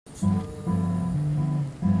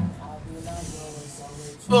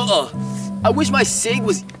I wish my cig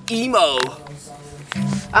was emo.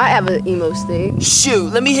 I have an emo stick.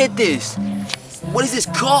 Shoot, let me hit this. What is this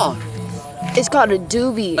called? It's called a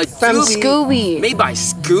doobie. From doobie? Scooubie. Made by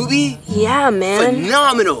Scooby? Yeah, man.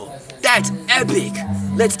 Phenomenal. That's epic.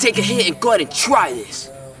 Let's take a hit and go ahead and try this.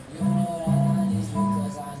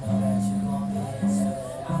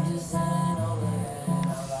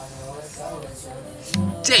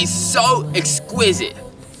 Tastes so exquisite.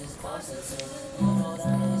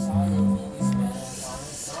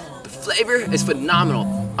 The flavor is phenomenal.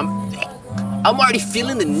 I'm already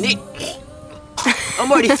feeling the nit.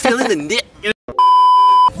 I'm already feeling the nit.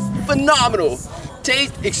 Phenomenal.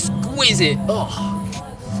 Tastes exquisite. Oh,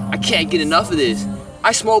 I can't get enough of this.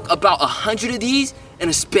 I smoke about 100 of these in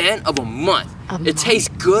a span of a month. It tastes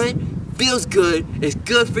good, feels good, it's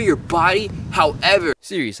good for your body. However,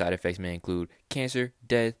 serious side effects may include cancer,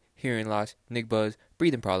 death, hearing loss, nick buzz,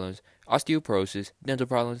 breathing problems, osteoporosis, dental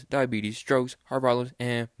problems, diabetes, strokes, heart problems,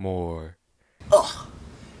 and more.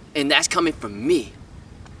 And that's coming from me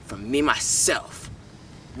myself.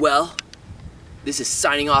 Well, this is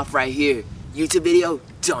signing off right here. YouTube video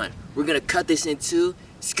done. We're gonna cut this into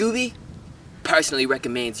Scooby personally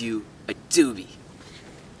recommends you a doobie.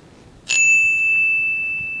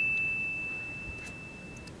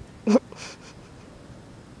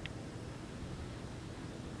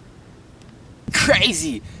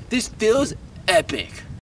 Crazy! This feels epic.